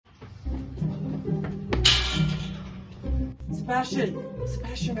Sebastian!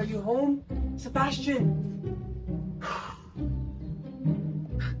 Sebastian, are you home? Sebastian!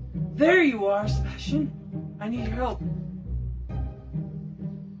 There you are, Sebastian. I need your help.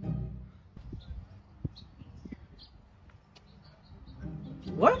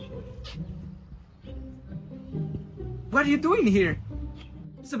 What? What are you doing here?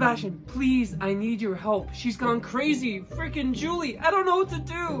 Sebastian, please, I need your help. She's gone crazy. Freaking Julie, I don't know what to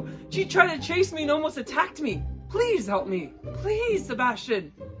do. She tried to chase me and almost attacked me. Please help me. Please,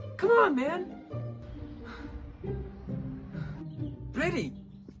 Sebastian. Come on, man. Brady,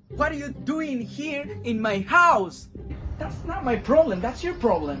 what are you doing here in my house? That's not my problem, that's your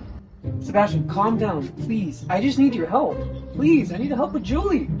problem. Sebastian, calm down, please. I just need your help. Please, I need help with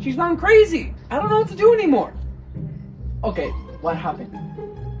Julie. She's gone crazy. I don't know what to do anymore. Okay, what happened?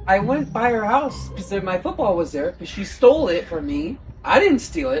 I went by her house because my football was there, but she stole it from me. I didn't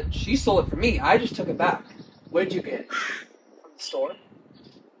steal it. She stole it from me. I just took it back. Where'd you get it? From the store?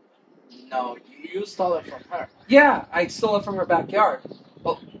 No, you stole it from her. Yeah, I stole it from her backyard.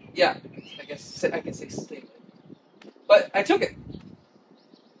 Well, yeah, I guess I can say steal it. But I took it.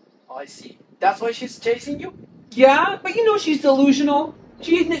 Oh, I see. That's why she's chasing you? Yeah, but you know she's delusional.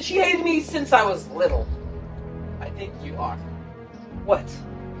 She hated me since I was little. I think you are. What?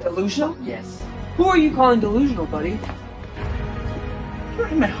 Delusional? Yes. Who are you calling delusional, buddy? You're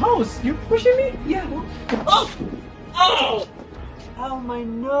in my house. You're pushing me? Yeah. Oh! Oh! Ow, my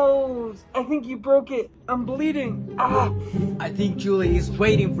nose. I think you broke it. I'm bleeding. Ah! I think Julie is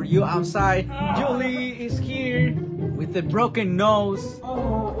waiting for you outside. Julie is here with a broken nose.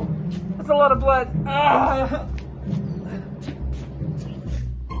 Oh, that's a lot of blood. Ah!